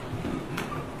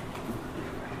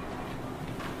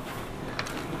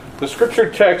The scripture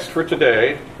text for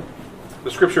today, the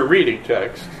scripture reading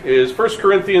text, is 1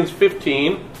 Corinthians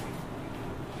 15,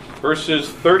 verses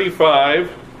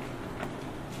 35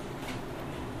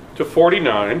 to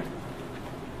 49.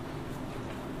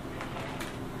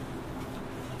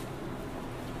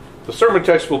 The sermon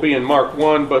text will be in Mark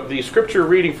 1, but the scripture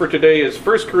reading for today is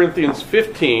 1 Corinthians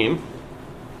 15,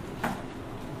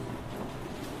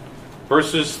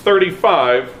 verses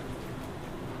 35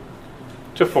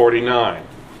 to 49.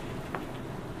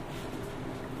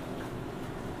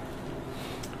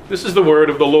 This is the word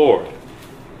of the Lord.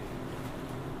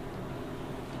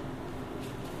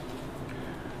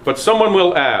 But someone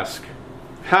will ask,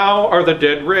 how are the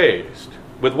dead raised?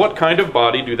 With what kind of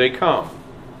body do they come?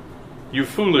 You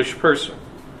foolish person.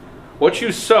 What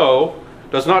you sow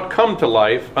does not come to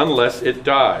life unless it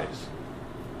dies.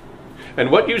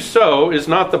 And what you sow is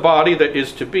not the body that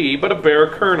is to be, but a bare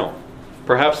kernel,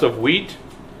 perhaps of wheat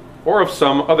or of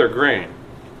some other grain.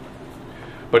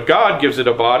 But God gives it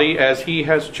a body as He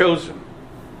has chosen,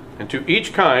 and to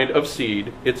each kind of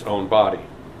seed its own body.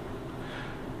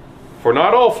 For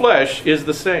not all flesh is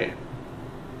the same,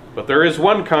 but there is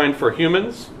one kind for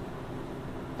humans,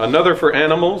 another for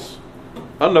animals,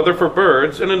 another for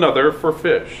birds, and another for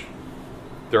fish.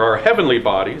 There are heavenly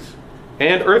bodies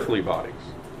and earthly bodies.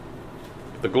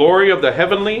 The glory of the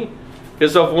heavenly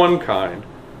is of one kind,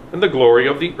 and the glory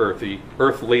of the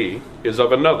earthly is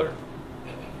of another.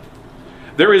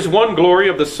 There is one glory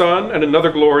of the sun, and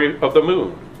another glory of the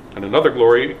moon, and another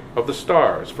glory of the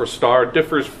stars, for star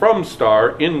differs from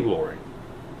star in glory.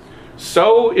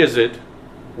 So is it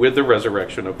with the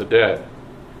resurrection of the dead.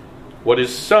 What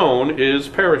is sown is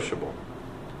perishable.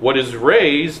 What is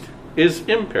raised is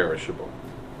imperishable.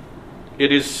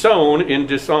 It is sown in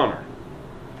dishonor.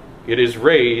 It is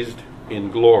raised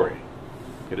in glory.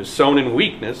 It is sown in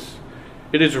weakness.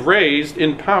 It is raised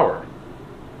in power.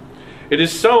 It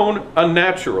is sown a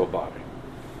natural body.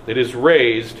 It is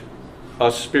raised a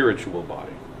spiritual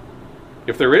body.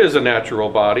 If there is a natural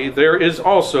body, there is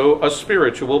also a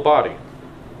spiritual body.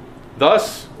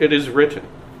 Thus it is written,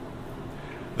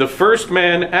 the first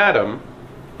man, Adam,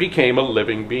 became a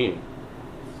living being.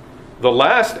 The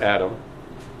last Adam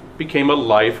became a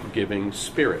life-giving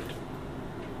spirit.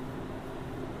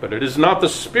 But it is not the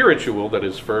spiritual that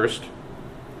is first,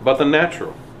 but the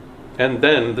natural, and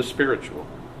then the spiritual.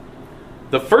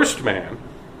 The first man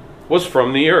was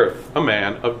from the earth, a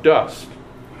man of dust.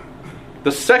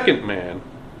 The second man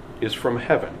is from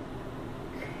heaven.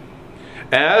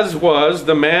 As was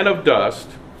the man of dust,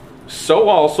 so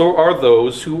also are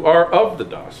those who are of the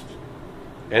dust.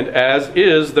 And as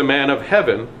is the man of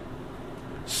heaven,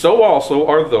 so also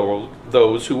are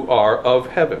those who are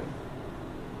of heaven.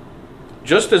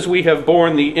 Just as we have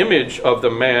borne the image of the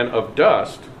man of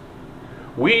dust,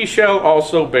 we shall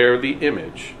also bear the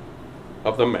image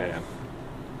of the man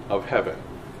of heaven.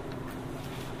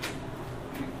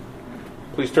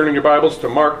 Please turn in your Bibles to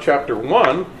Mark chapter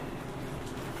 1,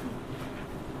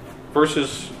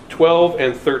 verses 12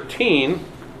 and 13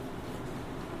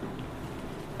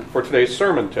 for today's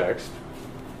sermon text.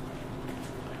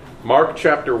 Mark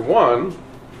chapter 1,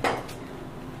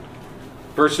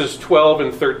 verses 12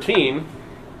 and 13,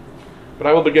 but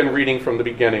I will begin reading from the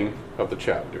beginning of the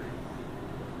chapter.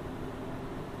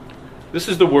 This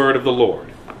is the word of the Lord.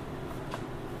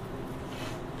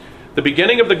 The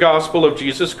beginning of the gospel of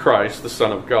Jesus Christ, the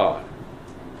Son of God.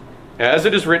 As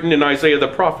it is written in Isaiah the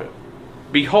prophet,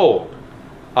 behold,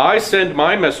 I send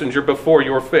my messenger before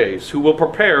your face, who will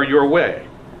prepare your way.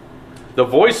 The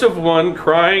voice of one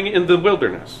crying in the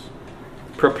wilderness,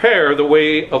 prepare the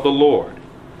way of the Lord,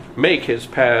 make his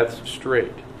paths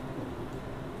straight.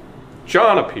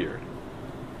 John appeared,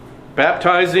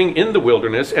 baptizing in the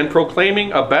wilderness and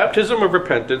proclaiming a baptism of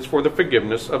repentance for the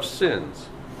forgiveness of sins.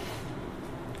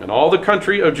 And all the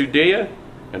country of Judea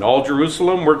and all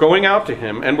Jerusalem were going out to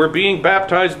him and were being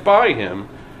baptized by him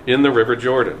in the river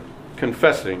Jordan,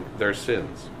 confessing their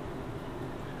sins.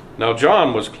 Now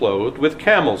John was clothed with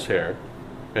camel's hair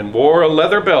and wore a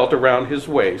leather belt around his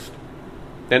waist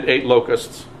and ate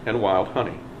locusts and wild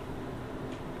honey.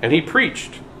 And he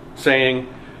preached, saying,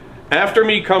 after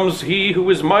me comes he who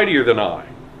is mightier than I,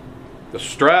 the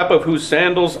strap of whose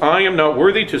sandals I am not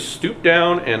worthy to stoop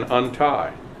down and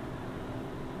untie.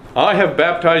 I have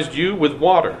baptized you with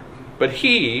water, but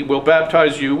he will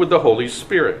baptize you with the Holy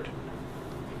Spirit.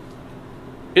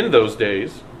 In those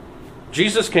days,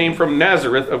 Jesus came from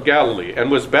Nazareth of Galilee and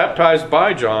was baptized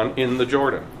by John in the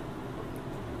Jordan.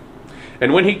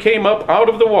 And when he came up out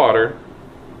of the water,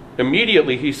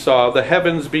 immediately he saw the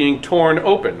heavens being torn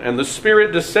open, and the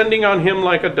Spirit descending on him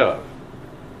like a dove.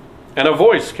 And a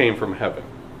voice came from heaven,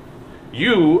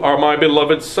 "You are my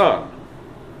beloved Son.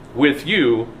 With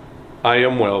you I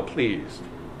am well pleased."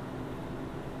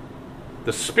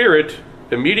 The Spirit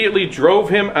immediately drove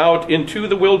him out into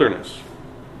the wilderness.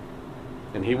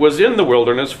 And he was in the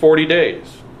wilderness 40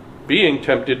 days, being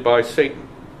tempted by Satan.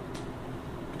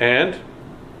 And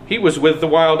he was with the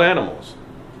wild animals,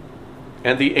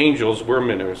 and the angels were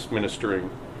ministering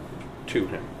to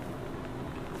him.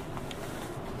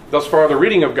 Thus far, the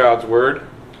reading of God's word.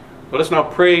 Let us now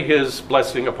pray his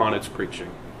blessing upon its preaching.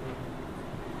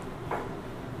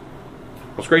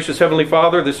 Most gracious Heavenly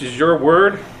Father, this is your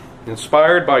word,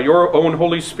 inspired by your own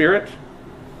Holy Spirit.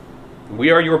 We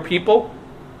are your people,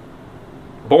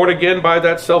 born again by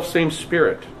that selfsame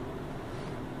Spirit.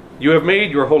 You have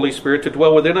made your Holy Spirit to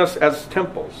dwell within us as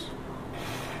temples.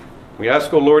 We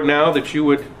ask, O Lord, now that you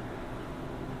would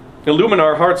illumine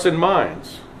our hearts and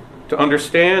minds to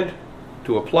understand,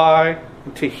 to apply,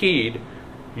 and to heed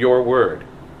your word.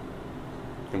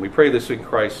 And we pray this in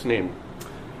Christ's name,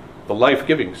 the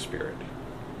life-giving Spirit.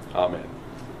 Amen.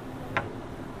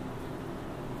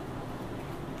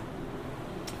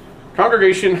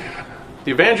 Congregation,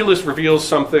 the evangelist reveals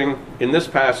something in this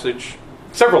passage,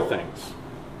 several things,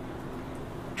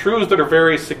 truths that are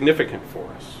very significant for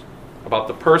us about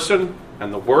the person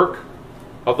and the work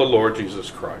of the Lord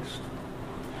Jesus Christ.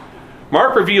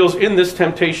 Mark reveals in this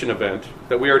temptation event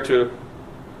that we are to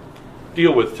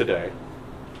deal with today,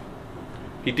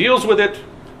 he deals with it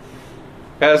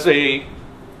as a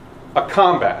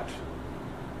combat,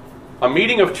 a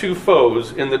meeting of two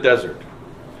foes in the desert.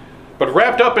 But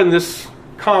wrapped up in this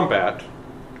combat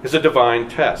is a divine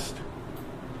test.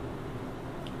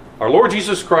 Our Lord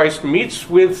Jesus Christ meets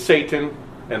with Satan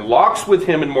and locks with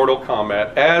him in mortal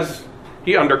combat as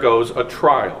he undergoes a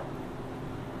trial.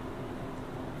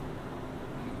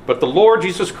 But the Lord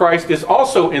Jesus Christ is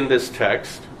also in this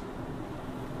text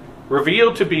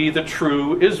revealed to be the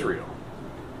true Israel.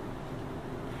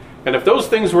 And if those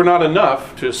things were not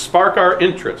enough to spark our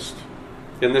interest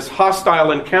in this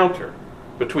hostile encounter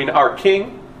between our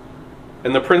King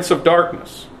and the Prince of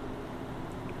Darkness,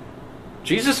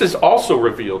 Jesus is also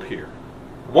revealed here,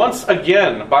 once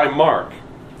again by Mark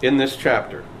in this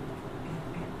chapter,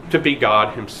 to be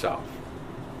God himself.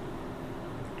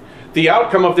 The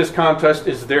outcome of this contest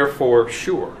is therefore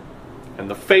sure, and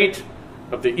the fate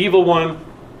of the evil one,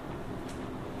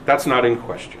 that's not in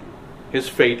question. His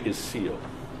fate is sealed.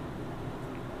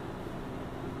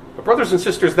 But brothers and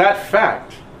sisters, that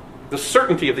fact, the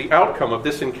certainty of the outcome of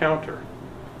this encounter,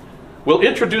 will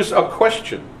introduce a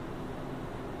question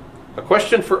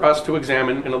for us to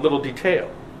examine in a little detail.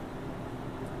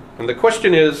 And the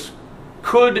question is,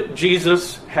 could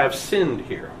Jesus have sinned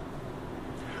here?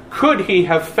 Could he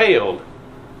have failed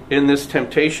in this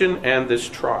temptation and this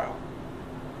trial?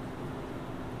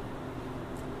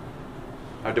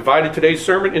 I've divided today's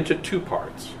sermon into two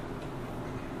parts.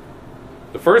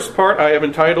 The first part I have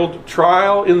entitled,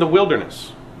 Trial in the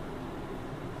Wilderness.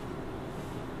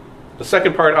 The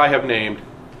second part I have named,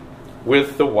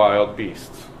 With the Wild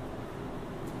Beasts.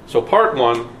 So part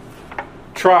one,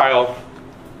 Trial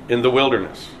in the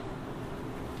Wilderness.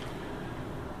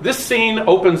 This scene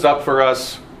opens up for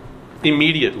us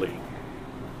immediately,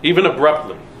 even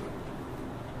abruptly,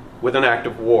 with an act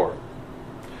of war.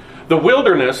 The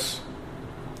wilderness,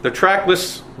 the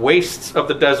trackless wastes of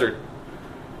the desert,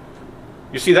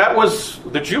 you see, that was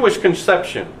the Jewish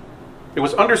conception. It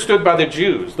was understood by the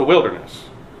Jews, the wilderness,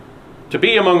 to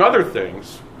be, among other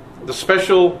things, the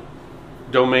special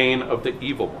domain of the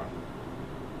evil one.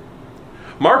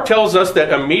 Mark tells us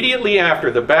that immediately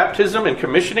after the baptism and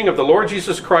commissioning of the Lord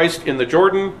Jesus Christ in the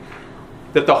Jordan,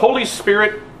 that the Holy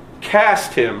Spirit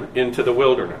cast him into the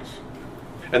wilderness.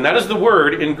 And that is the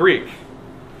word in Greek.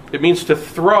 It means to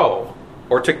throw,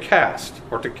 or to cast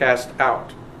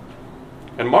out.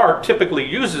 And Mark typically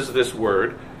uses this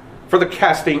word for the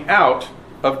casting out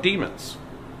of demons.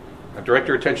 I direct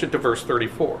your attention to verse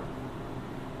 34.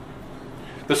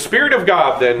 The Spirit of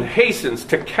God then hastens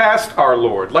to cast our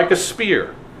Lord like a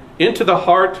spear into the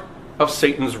heart of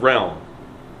Satan's realm,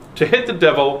 to hit the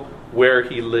devil where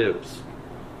he lives.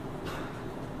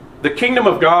 The kingdom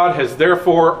of God has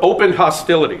therefore opened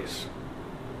hostilities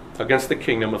against the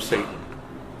kingdom of Satan.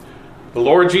 The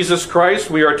Lord Jesus Christ,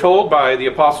 we are told by the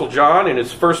Apostle John in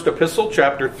his first epistle,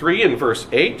 chapter 3 and verse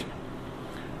 8,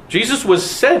 Jesus was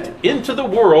sent into the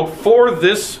world for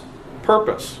this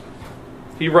purpose.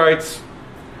 He writes,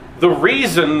 "The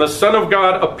reason the Son of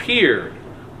God appeared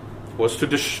was to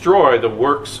destroy the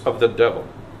works of the devil."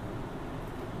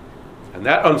 And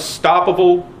that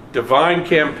unstoppable divine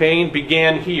campaign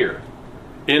began here,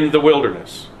 in the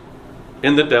wilderness,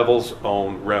 in the devil's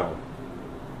own realm.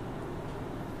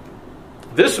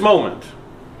 This moment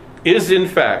is, in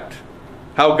fact,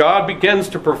 how God begins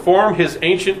to perform his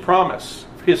ancient promise,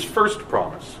 his first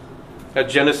promise, at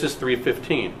Genesis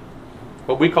 3:15,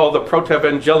 what we call the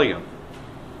protevangelium.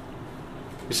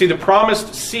 You see, the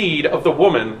promised seed of the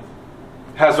woman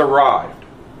has arrived,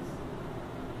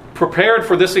 prepared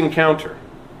for this encounter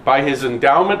by his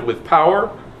endowment with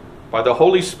power by the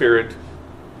Holy Spirit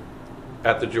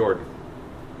at the Jordan.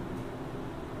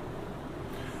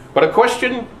 But a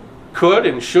question could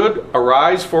and should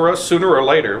arise for us sooner or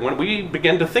later when we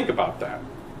begin to think about that.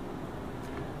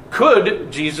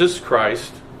 Could Jesus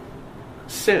Christ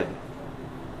sin?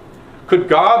 Could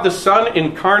God the Son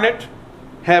incarnate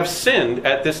have sinned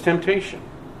at this temptation?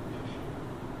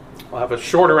 I'll have a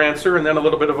shorter answer and then a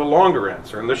little bit of a longer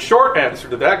answer. And the short answer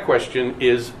to that question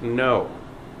is no.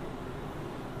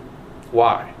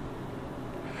 Why?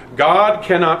 God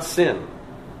cannot sin,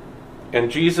 and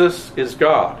Jesus is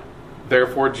God.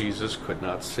 Therefore, Jesus could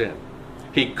not sin.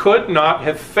 He could not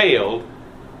have failed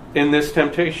in this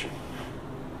temptation.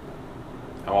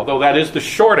 Now, although that is the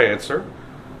short answer,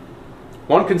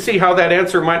 one can see how that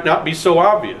answer might not be so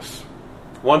obvious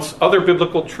once other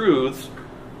biblical truths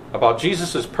about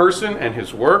Jesus' person and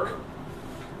his work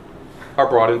are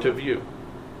brought into view.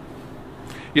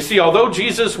 You see, although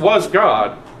Jesus was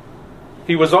God,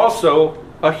 he was also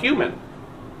a human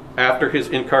after his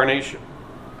incarnation.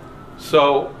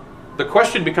 So the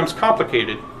question becomes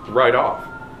complicated right off.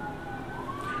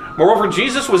 Moreover,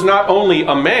 Jesus was not only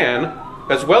a man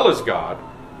as well as God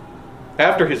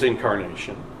after his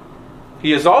incarnation.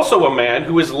 He is also a man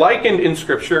who is likened in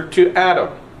Scripture to Adam.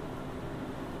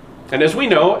 And as we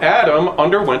know, Adam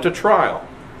underwent a trial.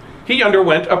 He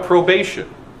underwent a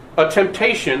probation, a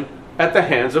temptation at the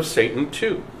hands of Satan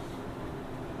too.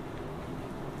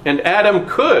 And Adam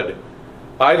could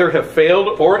either have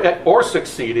failed or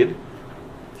succeeded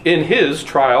in his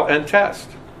trial and test.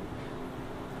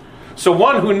 So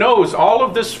one who knows all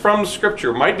of this from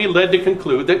Scripture might be led to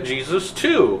conclude that Jesus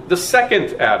too, the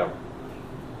second Adam,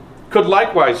 could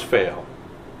likewise fail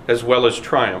as well as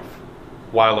triumph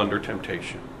while under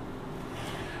temptation.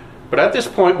 But at this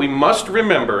point we must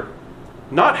remember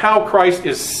not how Christ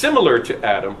is similar to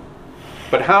Adam,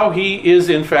 but how he is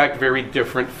in fact very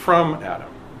different from Adam.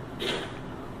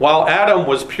 While Adam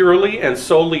was purely and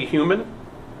solely human,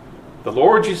 the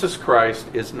Lord Jesus Christ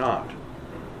is not.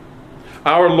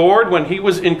 Our Lord, when he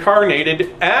was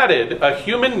incarnated, added a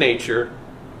human nature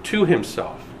to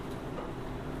himself.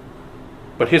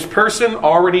 But his person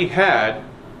already had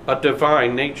a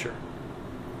divine nature.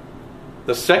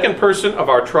 The second person of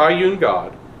our triune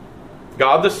God,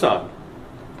 God the Son,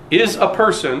 is a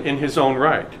person in his own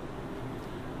right.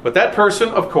 But that person,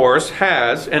 of course,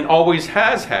 has and always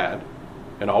has had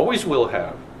and always will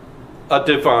have a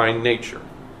divine nature.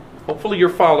 Hopefully you're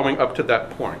following up to that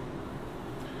point.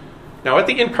 Now, at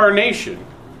the incarnation,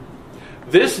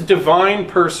 this divine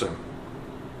person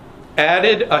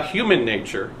added a human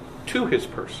nature to his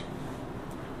person,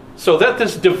 so that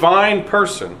this divine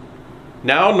person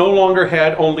now no longer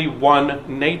had only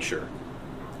one nature,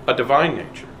 a divine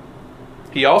nature.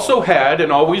 He also had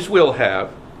and always will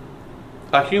have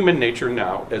a human nature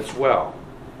now as well.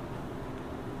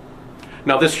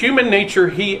 Now, this human nature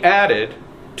he added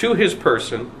to his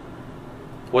person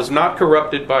was not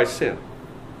corrupted by sin.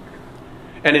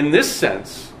 And in this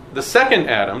sense, the second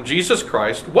Adam, Jesus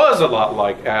Christ, was a lot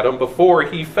like Adam before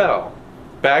he fell,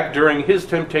 back during his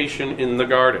temptation in the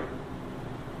garden.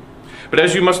 But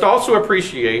as you must also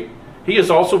appreciate, he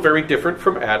is also very different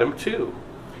from Adam too.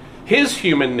 His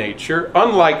human nature,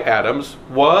 unlike Adam's,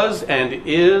 was and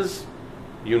is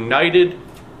united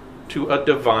to a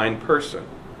divine person.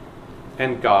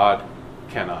 And God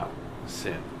cannot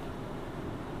sin.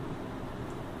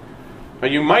 Now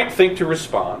you might think to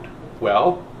respond,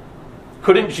 well,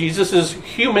 couldn't Jesus'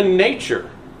 human nature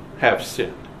have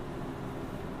sinned?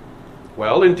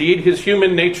 Well, indeed, his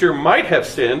human nature might have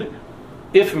sinned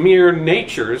if mere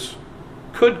natures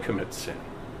could commit sin.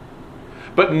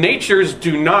 But natures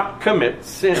do not commit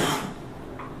sin.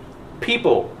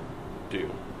 People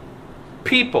do.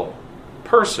 People,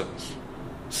 persons,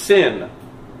 sin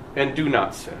and do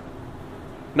not sin.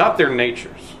 Not their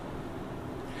natures.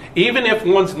 Even if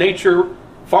one's nature,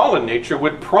 fallen nature,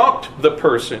 would prompt the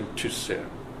person to sin,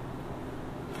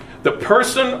 the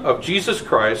person of Jesus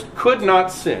Christ could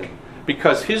not sin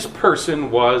because his person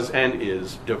was and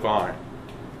is divine.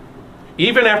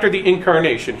 Even after the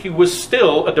incarnation, he was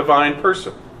still a divine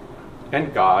person,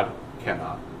 and God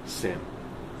cannot sin.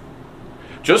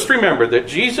 Just remember that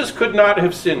Jesus could not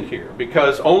have sinned here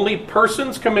because only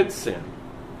persons commit sin,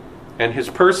 and his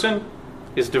person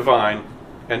is divine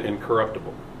and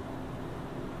incorruptible.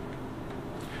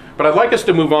 But I'd like us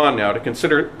to move on now to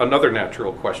consider another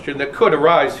natural question that could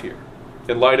arise here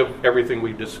in light of everything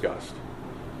we've discussed.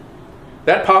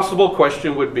 That possible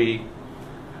question would be,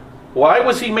 why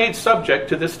was he made subject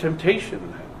to this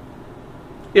temptation then?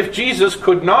 If Jesus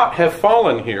could not have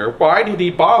fallen here, why did he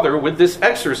bother with this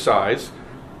exercise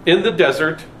in the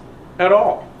desert at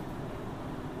all?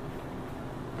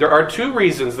 There are two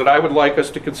reasons that I would like us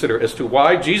to consider as to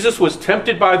why Jesus was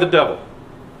tempted by the devil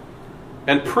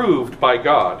and proved by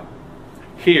God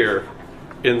here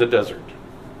in the desert.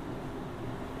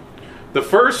 The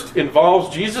first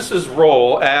involves Jesus'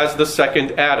 role as the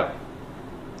second Adam,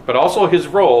 but also his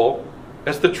role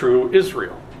as the true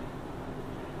Israel.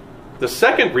 The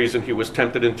second reason he was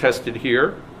tempted and tested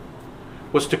here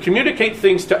was to communicate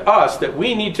things to us that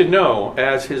we need to know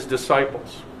as his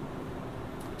disciples.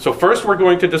 So first we're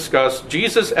going to discuss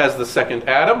Jesus as the second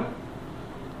Adam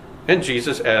and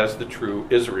Jesus as the true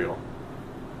Israel.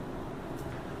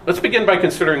 Let's begin by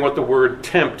considering what the word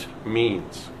tempt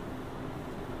means.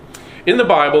 In the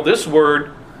Bible, this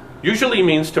word usually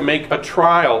means to make a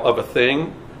trial of a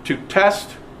thing, to test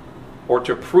or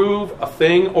to prove a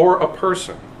thing or a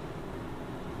person.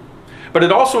 But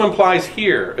it also implies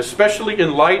here, especially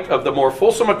in light of the more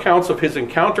fulsome accounts of his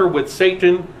encounter with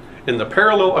Satan in the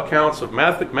parallel accounts of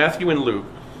Matthew and Luke,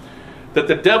 that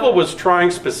the devil was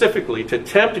trying specifically to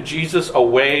tempt Jesus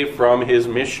away from his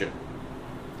mission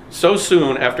so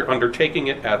soon after undertaking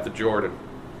it at the Jordan.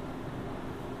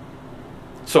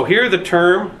 So here the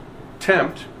term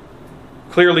tempt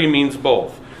clearly means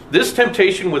both. This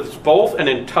temptation was both an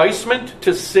enticement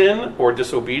to sin or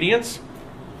disobedience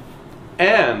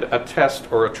and a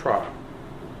test or a trial.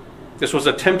 This was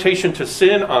a temptation to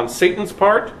sin on Satan's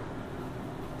part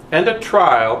and a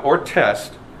trial or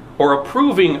test or a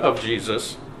proving of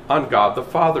Jesus on God the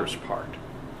Father's part.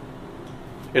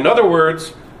 In other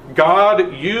words,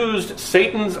 God used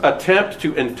Satan's attempt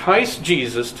to entice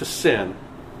Jesus to sin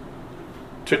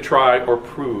to try or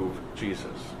prove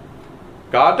Jesus.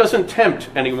 God doesn't tempt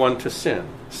anyone to sin.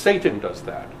 Satan does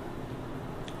that.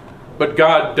 But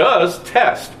God does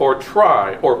test or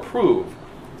try or prove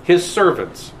his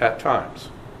servants at times.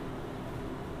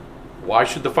 Why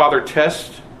should the Father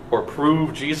test or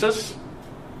prove Jesus?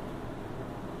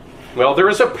 Well, there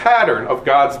is a pattern of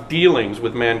God's dealings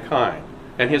with mankind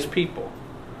and his people,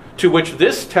 to which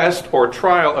this test or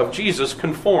trial of Jesus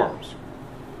conforms.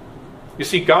 You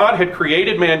see, God had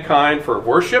created mankind for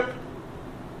worship,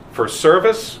 for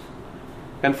service,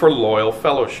 and for loyal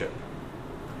fellowship.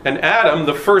 And Adam,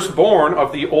 the firstborn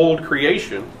of the old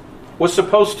creation, was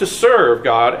supposed to serve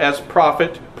God as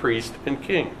prophet, priest, and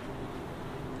king.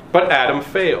 But Adam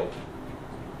failed.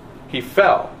 He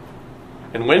fell.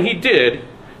 And when he did,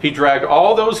 he dragged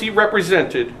all those he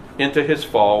represented into his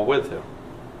fall with him.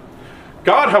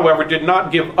 God, however, did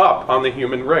not give up on the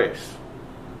human race.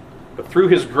 But through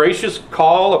his gracious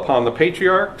call upon the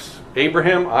patriarchs,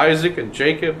 Abraham, Isaac, and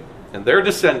Jacob, and their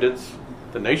descendants,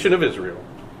 the nation of Israel,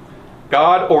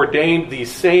 God ordained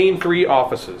these same three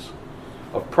offices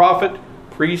of prophet,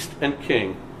 priest, and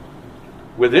king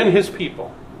within his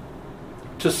people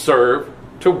to serve,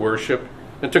 to worship,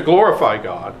 and to glorify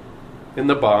God in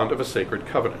the bond of a sacred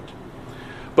covenant.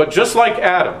 But just like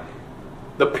Adam,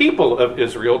 the people of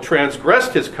Israel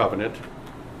transgressed his covenant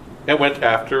and went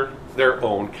after their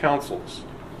own counsels.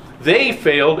 They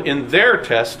failed in their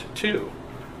test too.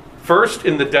 First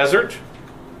in the desert,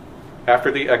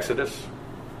 after the Exodus,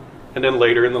 and then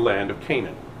later in the land of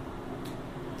Canaan.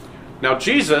 Now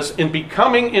Jesus, in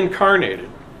becoming incarnated,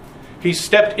 he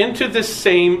stepped into this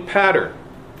same pattern,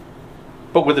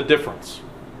 but with a difference.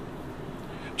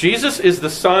 Jesus is the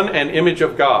Son and image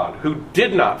of God who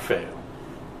did not fail,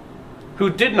 who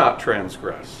did not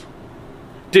transgress,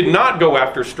 did not go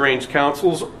after strange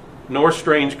counsels nor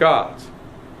strange gods.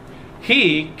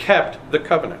 He kept the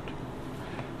covenant.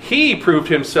 He proved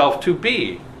himself to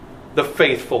be the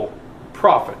faithful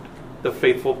prophet, the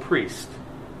faithful priest,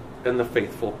 and the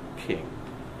faithful king.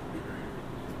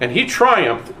 And he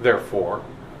triumphed, therefore,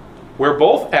 where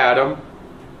both Adam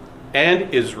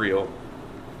and Israel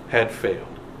had failed.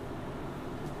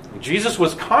 Jesus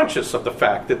was conscious of the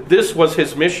fact that this was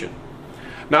his mission,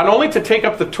 not only to take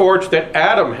up the torch that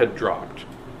Adam had dropped,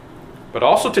 but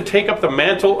also to take up the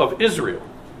mantle of Israel,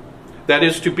 that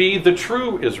is, to be the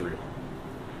true Israel,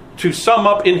 to sum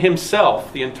up in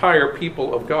himself the entire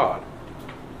people of God.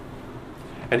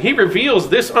 And he reveals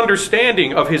this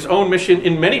understanding of his own mission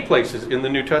in many places in the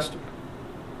New Testament.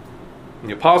 And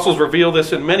the apostles reveal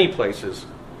this in many places,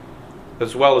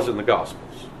 as well as in the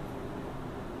Gospels.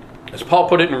 As Paul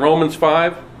put it in Romans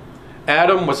 5,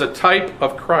 Adam was a type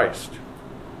of Christ.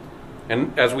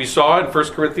 And as we saw in 1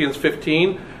 Corinthians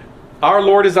 15, our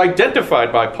Lord is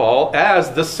identified by Paul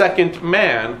as the second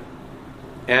man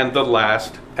and the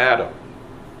last Adam.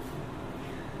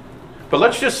 But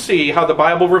let's just see how the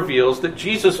Bible reveals that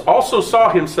Jesus also saw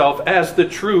himself as the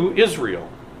true Israel.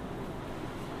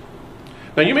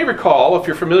 Now you may recall, if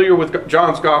you're familiar with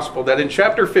John's Gospel, that in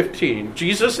chapter 15,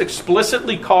 Jesus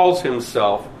explicitly calls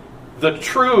himself the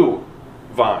true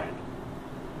vine.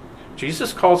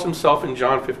 Jesus calls himself in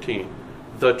John 15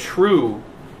 the true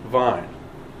vine.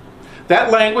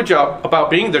 That language about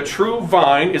being the true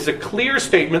vine is a clear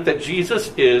statement that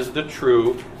Jesus is the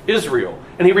true Israel,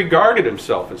 and he regarded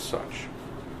himself as such.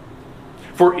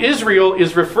 For Israel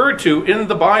is referred to in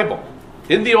the Bible,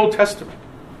 in the Old Testament,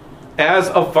 as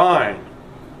a vine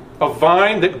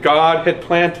that God had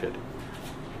planted.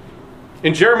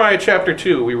 In Jeremiah chapter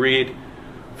 2, we read,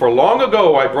 "For long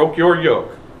ago I broke your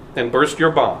yoke and burst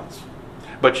your bonds.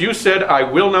 But you said, I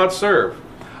will not serve.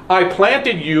 I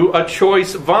planted you a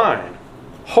choice vine,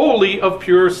 wholly of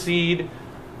pure seed.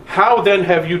 How then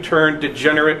have you turned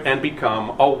degenerate and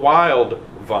become a wild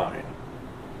vine?"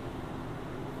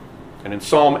 And in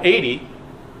Psalm 80,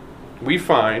 we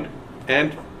find,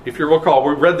 and if you recall,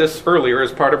 we read this earlier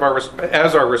as part of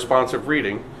our responsive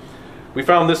reading, we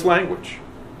found this language.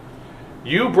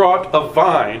 "You brought a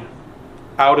vine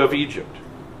out of Egypt.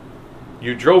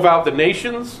 You drove out the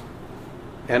nations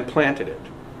and planted it."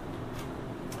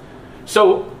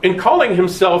 So, in calling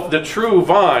himself the true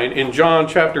vine in John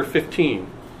chapter 15,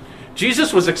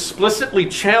 Jesus was explicitly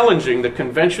challenging the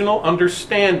conventional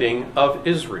understanding of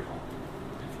Israel.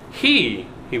 He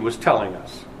was telling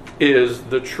us, is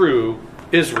the true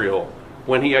Israel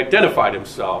when he identified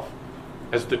himself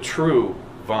as the true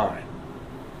vine.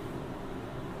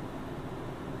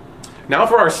 Now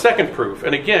for our second proof,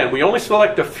 and again, we only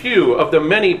select a few of the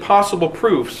many possible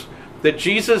proofs that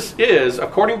Jesus is,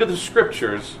 according to the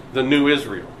Scriptures, the new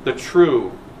Israel, the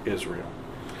true Israel.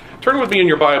 Turn with me in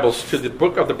your Bibles to the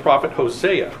book of the prophet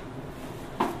Hosea.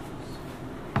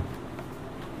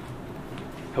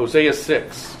 Hosea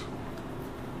 6.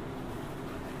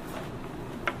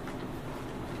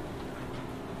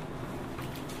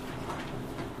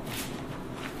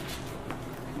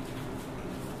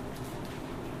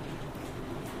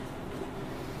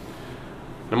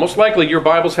 Now, most likely your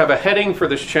Bibles have a heading for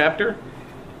this chapter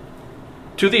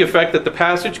to the effect that the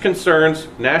passage concerns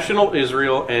national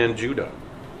Israel and Judah.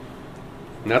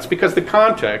 And that's because the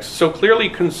context so clearly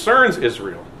concerns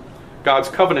Israel, God's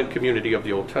covenant community of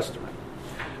the Old Testament.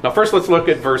 Now first let's look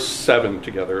at verse 7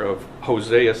 together of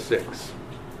Hosea 6.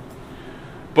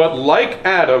 "But like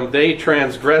Adam, they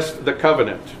transgressed the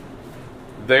covenant.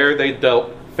 There they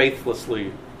dealt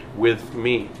faithlessly with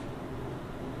me."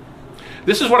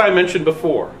 This is what I mentioned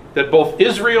before, that both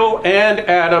Israel and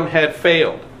Adam had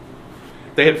failed.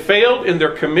 They had failed in their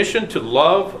commission to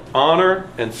love, honor,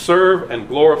 and serve and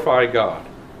glorify God.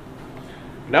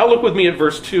 Now look with me at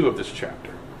verse 2 of this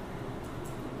chapter.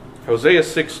 Hosea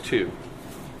 6:2.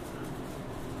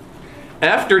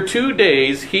 "After 2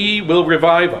 days he will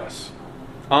revive us.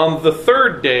 On the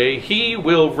third day he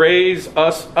will raise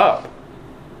us up,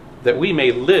 that we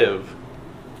may live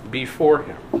before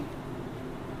him."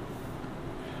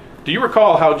 Do you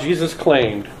recall how Jesus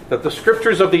claimed that the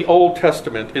Scriptures of the Old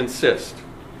Testament insist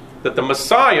that the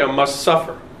Messiah must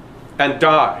suffer and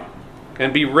die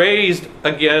and be raised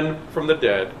again from the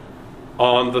dead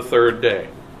on the third day?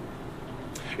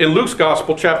 In Luke's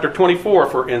Gospel, chapter 24,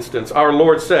 for instance, our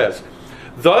Lord says,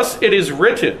 "Thus it is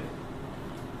written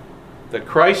that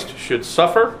Christ should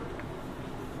suffer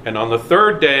and on the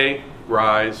third day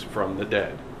rise from the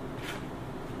dead."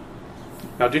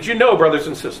 Now, did you know, brothers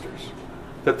and sisters,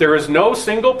 that there is no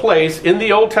single place in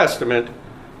the Old Testament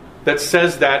that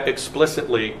says that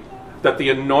explicitly, that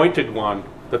the anointed one,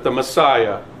 that the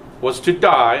Messiah, was to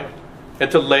die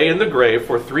and to lay in the grave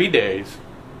for 3 days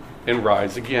and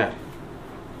rise again?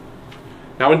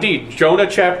 Now indeed, Jonah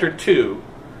chapter 2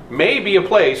 may be a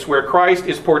place where Christ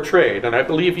is portrayed, and I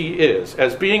believe he is,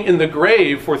 as being in the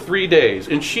grave for 3 days,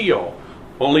 in Sheol,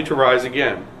 only to rise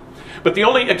again. But the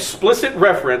only explicit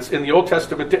reference in the Old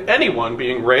Testament to anyone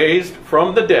being raised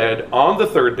from the dead on the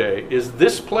third day is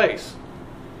this place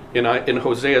in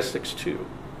Hosea 6:2.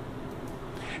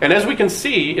 And as we can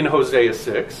see in Hosea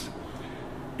 6,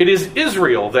 it is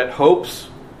Israel that hopes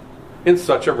in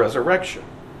such a resurrection.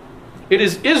 It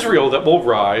is Israel that will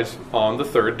rise on the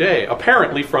third day,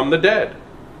 apparently from the dead.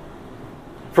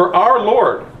 For our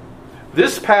Lord,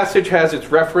 this passage has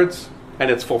its reference and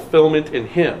its fulfillment in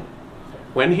him,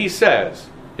 when he says,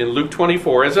 in Luke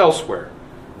 24 as elsewhere,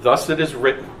 "Thus it is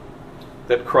written,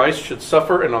 that Christ should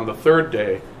suffer and on the third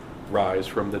day rise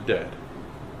from the dead."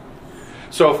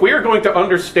 So if we are going to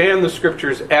understand the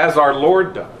Scriptures as our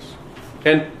Lord does,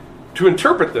 and to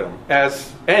interpret them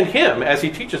and him as he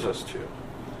teaches us to,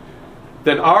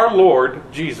 then our Lord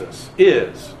Jesus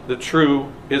is the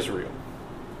true Israel.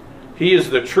 He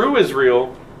is the true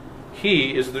Israel.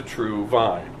 He is the true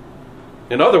vine.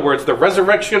 In other words, the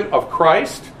resurrection of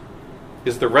Christ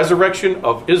is the resurrection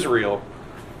of Israel,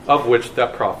 of which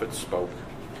that prophet spoke.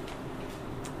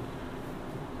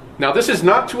 Now, this is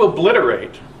not to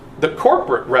obliterate the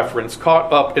corporate reference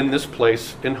caught up in this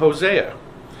place in Hosea.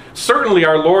 Certainly,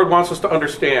 our Lord wants us to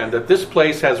understand that this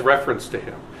place has reference to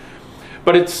him.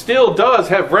 But it still does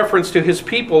have reference to his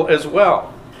people as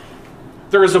well.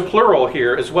 There is a plural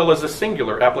here as well as a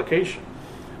singular application.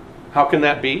 How can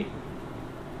that be?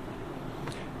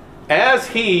 As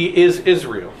he is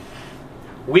Israel,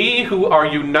 we who are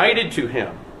united to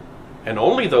him, and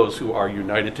only those who are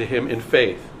united to him in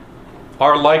faith,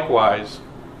 are likewise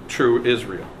true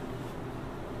Israel.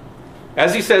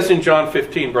 As he says in John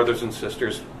 15, brothers and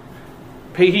sisters,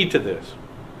 pay heed to this.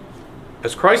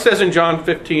 As Christ says in John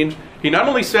 15, he not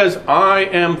only says, I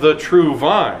am the true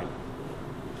vine.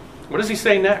 What does he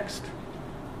say next?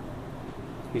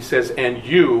 He says, and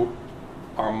you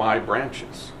are my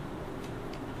branches.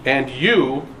 And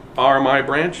you are my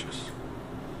branches.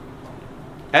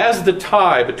 As the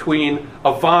tie between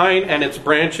a vine and its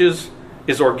branches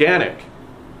is organic,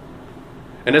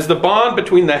 and as the bond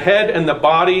between the head and the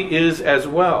body is as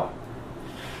well,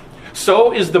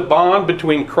 so is the bond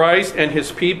between Christ and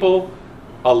his people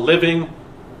a living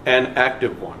and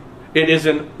active one. It is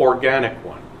an organic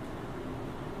one.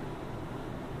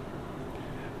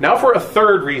 Now for a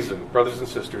third reason, brothers and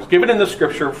sisters, given in the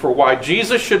scripture for why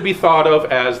Jesus should be thought of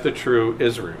as the true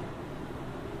Israel.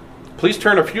 Please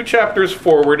turn a few chapters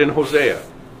forward in Hosea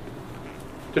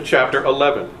to chapter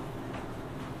 11.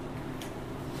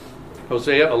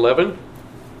 Hosea 11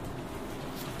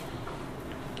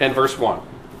 and verse 1.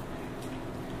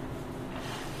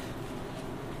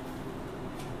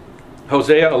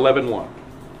 Hosea 11:1.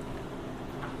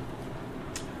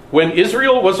 When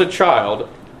Israel was a child,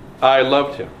 I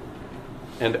loved him,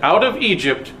 and out of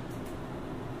Egypt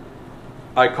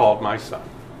I called my son.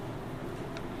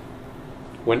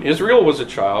 When Israel was a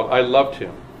child, I loved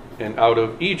him, and out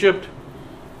of Egypt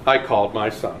I called my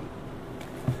son.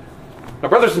 Now,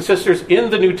 brothers and sisters,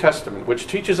 in the New Testament, which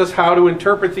teaches us how to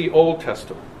interpret the Old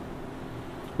Testament,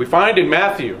 we find in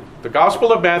Matthew, the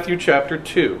Gospel of Matthew chapter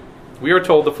 2, we are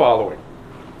told the following.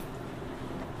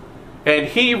 And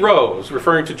he rose,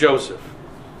 referring to Joseph,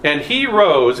 and he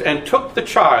rose and took the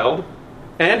child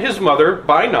and his mother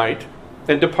by night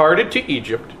and departed to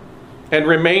Egypt and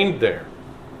remained there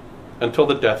until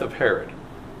the death of Herod.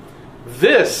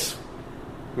 This,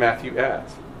 Matthew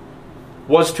adds,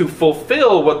 was to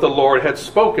fulfill what the Lord had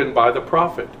spoken by the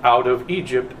prophet. Out of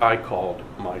Egypt I called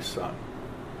my son.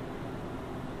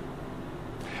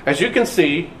 As you can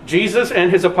see, Jesus and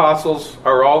his apostles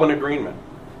are all in agreement.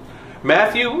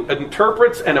 Matthew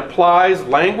interprets and applies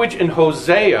language in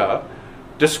Hosea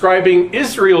describing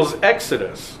Israel's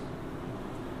exodus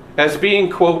as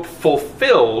being, quote,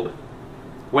 fulfilled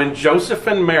when Joseph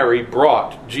and Mary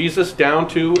brought Jesus down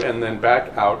to and then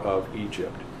back out of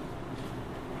Egypt.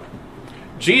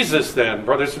 Jesus then,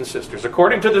 brothers and sisters,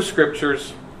 according to the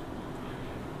scriptures,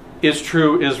 is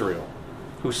true Israel,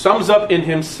 who sums up in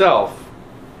himself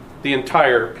the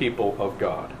entire people of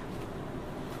God.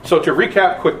 So to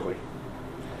recap quickly,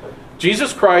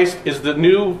 Jesus Christ is the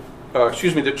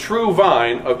true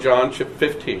vine of John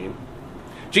 15.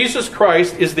 Jesus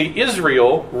Christ is the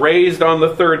Israel raised on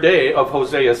the third day of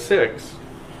Hosea 6.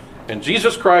 And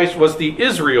Jesus Christ was the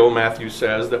Israel, Matthew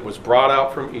says, that was brought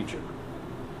out from Egypt.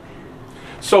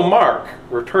 So Mark,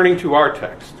 returning to our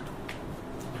text,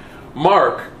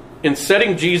 Mark, in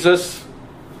setting Jesus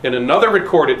in another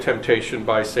recorded temptation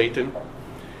by Satan,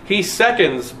 he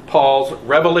seconds Paul's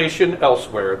revelation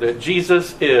elsewhere that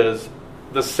Jesus is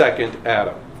the second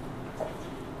Adam.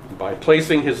 By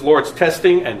placing his Lord's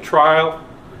testing and trial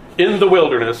in the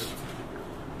wilderness,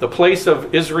 the place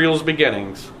of Israel's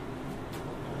beginnings,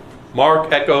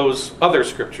 Mark echoes other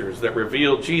scriptures that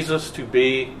reveal Jesus to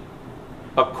be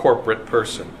a corporate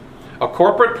person. A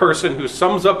corporate person who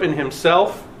sums up in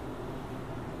himself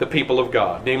the people of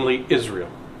God, namely Israel,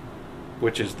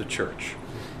 which is the church.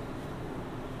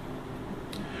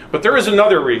 But there is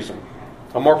another reason,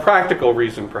 a more practical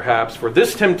reason perhaps, for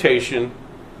this temptation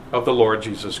of the Lord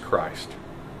Jesus Christ.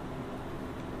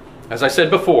 As I said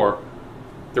before,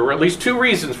 there were at least two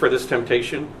reasons for this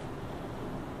temptation.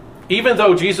 Even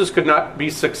though Jesus could not be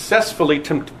successfully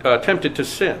tempted to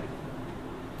sin.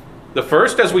 The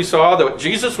first, as we saw, that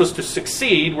Jesus was to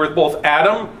succeed where both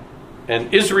Adam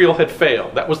and Israel had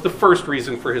failed. That was the first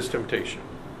reason for his temptation.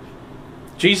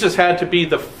 Jesus had to be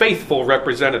the faithful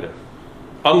representative,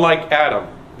 unlike Adam,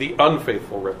 the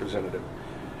unfaithful representative.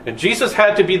 And Jesus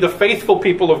had to be the faithful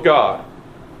people of God,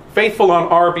 faithful on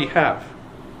our behalf,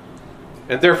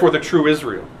 and therefore the true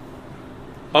Israel,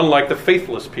 unlike the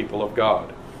faithless people of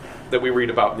God that we read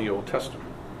about in the Old Testament.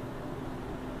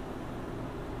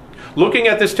 Looking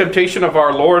at this temptation of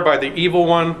our Lord by the evil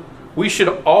one, we should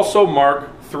also mark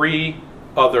 3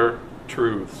 other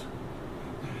truths.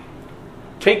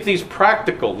 Take these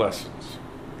practical lessons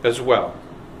as well,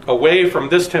 away from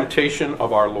this temptation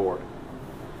of our Lord.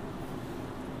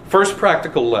 First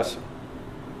practical lesson.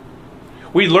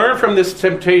 We learn from this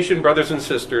temptation, brothers and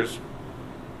sisters,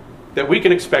 that we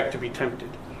can expect to be tempted.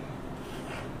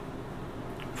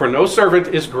 For no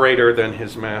servant is greater than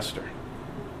his master.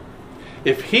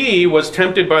 If he was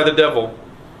tempted by the devil,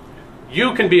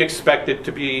 you can be expected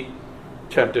to be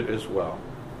tempted as well.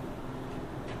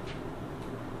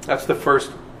 That's the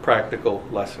first practical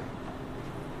lesson.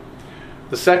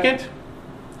 The second,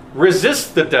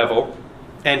 resist the devil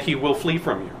and he will flee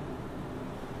from you.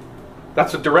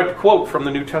 That's a direct quote from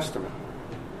the New Testament,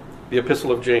 the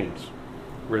Epistle of James.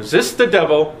 Resist the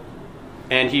devil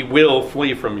and he will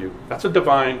flee from you. That's a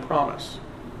divine promise.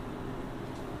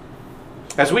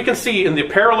 As we can see in the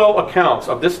parallel accounts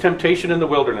of this temptation in the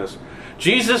wilderness,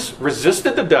 Jesus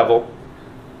resisted the devil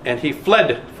and he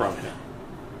fled from him.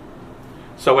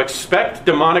 So expect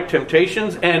demonic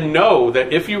temptations and know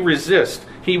that if you resist,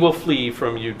 he will flee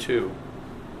from you too.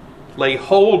 Lay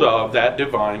hold of that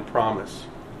divine promise,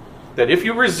 that if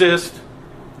you resist,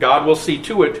 God will see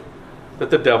to it that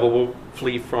the devil will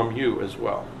flee from you as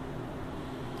well.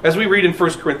 As we read in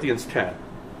 1 Corinthians 10,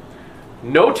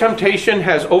 no temptation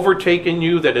has overtaken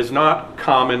you that is not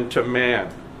common to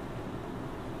man.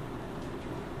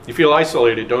 You feel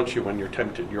isolated, don't you, when you're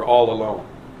tempted? You're all alone.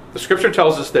 The scripture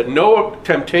tells us that no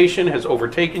temptation has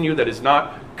overtaken you that is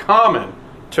not common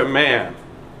to man.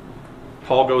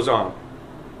 Paul goes on.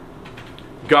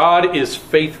 God is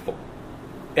faithful,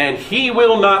 and he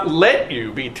will not let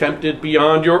you be tempted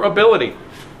beyond your ability.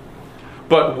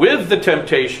 But with the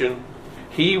temptation,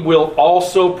 he will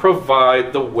also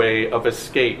provide the way of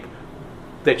escape,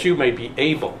 that you may be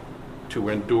able to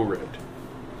endure it.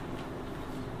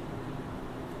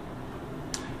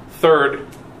 Third,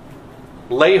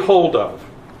 lay hold of,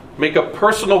 make a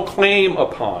personal claim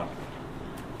upon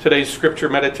today's scripture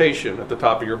meditation at the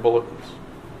top of your bulletins.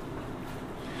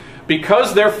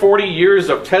 Because their 40 years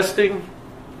of testing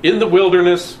in the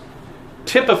wilderness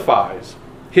typifies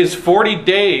his 40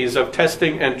 days of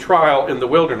testing and trial in the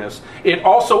wilderness, it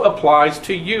also applies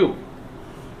to you.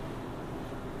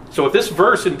 So if this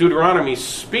verse in Deuteronomy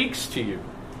speaks to you,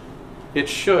 it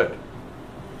should.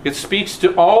 It speaks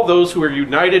to all those who are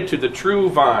united to the true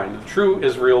vine, the true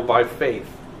Israel by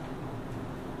faith.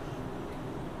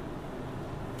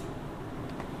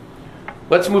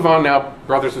 Let's move on now,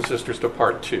 brothers and sisters, to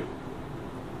part 2.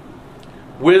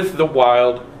 With the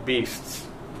wild beasts.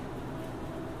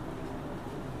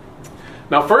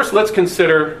 Now first, let's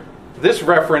consider this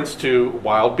reference to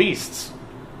wild beasts.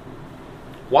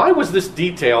 Why was this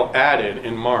detail added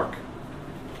in Mark?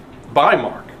 By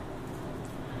Mark.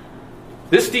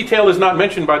 This detail is not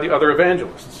mentioned by the other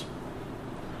evangelists.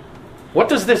 What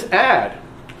does this add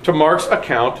to Mark's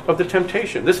account of the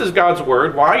temptation? This is God's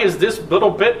word. Why is this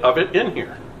little bit of it in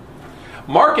here?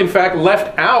 Mark, in fact,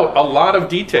 left out a lot of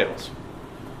details.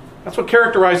 That's what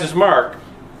characterizes Mark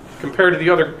compared to the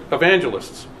other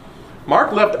evangelists.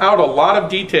 Mark left out a lot of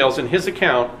details in his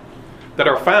account that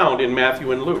are found in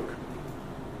Matthew and Luke,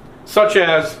 such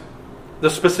as the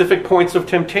specific points of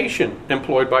temptation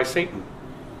employed by Satan,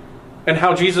 and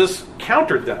how Jesus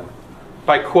countered them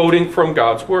by quoting from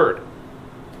God's word.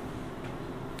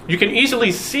 You can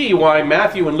easily see why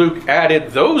Matthew and Luke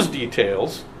added those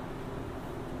details,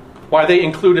 why they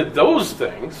included those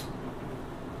things.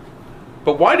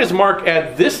 But why does Mark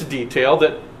add this detail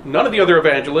that none of the other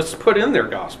evangelists put in their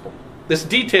gospel? This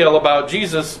detail about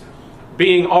Jesus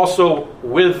being also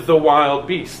with the wild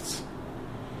beasts.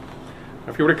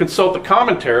 If you were to consult the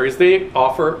commentaries, they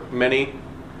offer many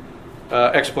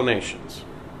explanations.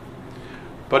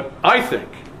 But I think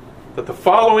that the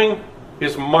following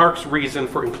is Mark's reason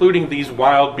for including these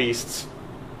wild beasts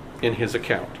in his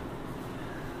account.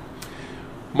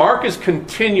 Mark is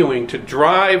continuing to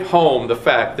drive home the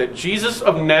fact that Jesus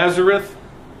of Nazareth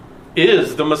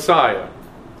is the Messiah,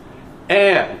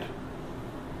 and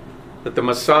that the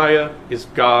Messiah is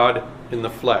God in the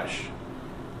flesh.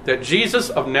 That Jesus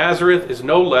of Nazareth is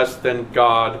no less than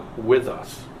God with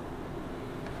us.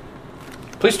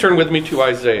 Please turn with me to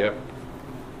Isaiah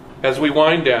as we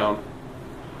wind down.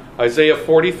 Isaiah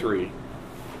 43.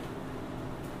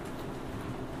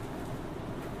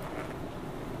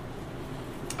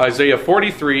 Isaiah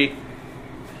 43,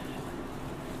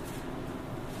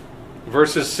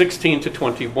 verses 16 to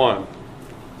 21.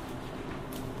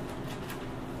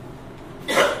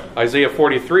 Isaiah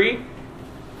 43,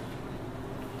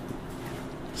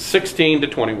 16 to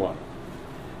 21.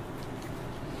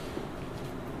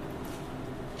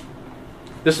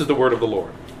 This is the word of the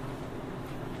Lord.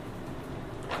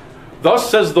 Thus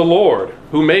says the Lord,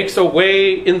 who makes a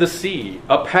way in the sea,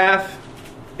 a path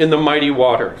in the mighty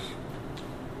waters,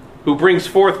 who brings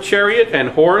forth chariot and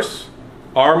horse,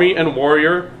 army and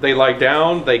warrior. They lie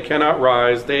down, they cannot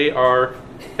rise, they are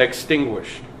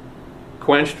extinguished,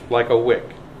 quenched like a wick.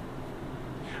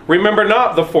 Remember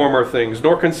not the former things,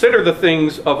 nor consider the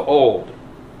things of old.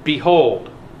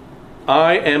 Behold,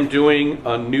 I am doing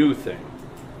a new thing.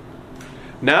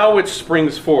 Now it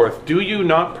springs forth. Do you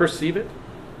not perceive it?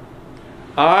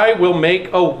 I will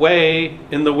make a way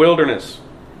in the wilderness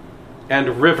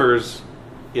and rivers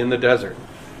in the desert.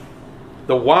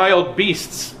 The wild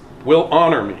beasts will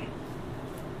honor me,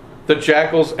 the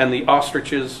jackals and the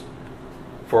ostriches,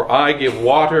 for I give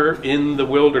water in the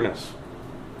wilderness,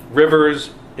 rivers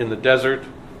in the desert,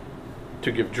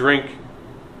 to give drink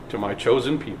to my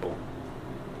chosen people,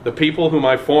 the people whom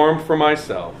I formed for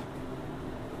myself,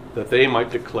 that they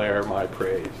might declare my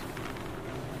praise.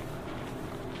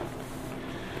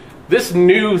 This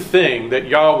new thing that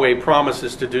Yahweh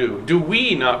promises to do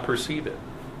we not perceive it?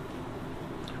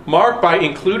 Mark, by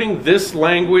including this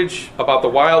language about the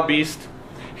wild beast,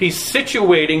 he's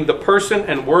situating the person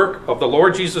and work of the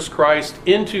Lord Jesus Christ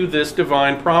into this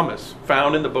divine promise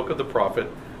found in the book of the prophet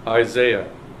Isaiah.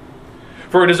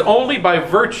 For it is only by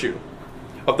virtue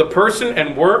of the person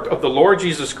and work of the Lord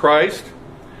Jesus Christ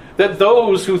that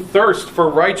those who thirst for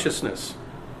righteousness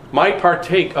might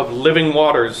partake of living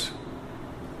waters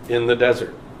in the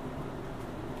desert.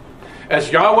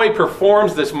 As Yahweh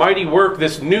performs this mighty work,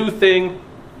 this new thing,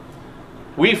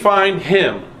 we find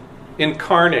him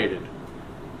incarnated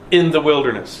in the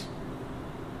wilderness.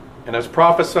 And as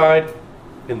prophesied,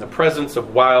 in the presence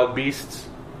of wild beasts,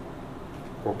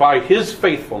 or by his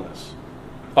faithfulness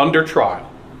under trial,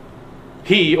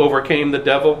 he overcame the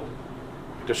devil,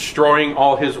 destroying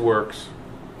all his works,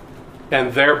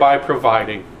 and thereby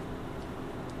providing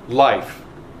life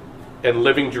and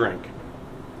living drink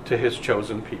to his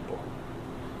chosen people.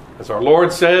 As our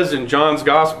Lord says in John's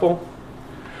Gospel,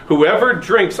 whoever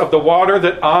drinks of the water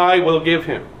that I will give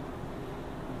him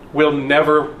will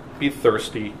never be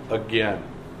thirsty again.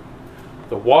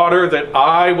 The water that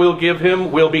I will give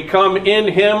him will become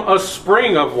in him a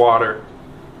spring of water,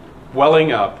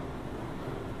 welling up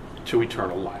to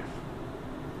eternal life.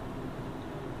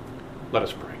 Let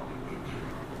us pray.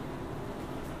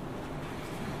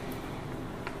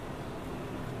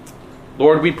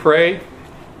 Lord, we pray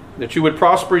that you would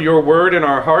prosper your word in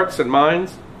our hearts and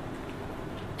minds,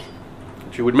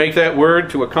 that you would make that word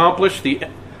to accomplish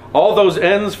all those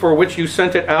ends for which you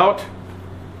sent it out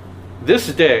this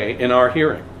day in our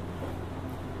hearing.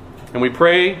 And we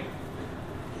pray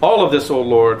all of this, O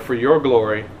Lord, for your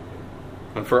glory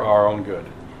and for our own good.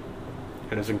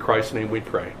 And it's in Christ's name we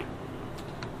pray.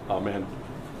 Amen.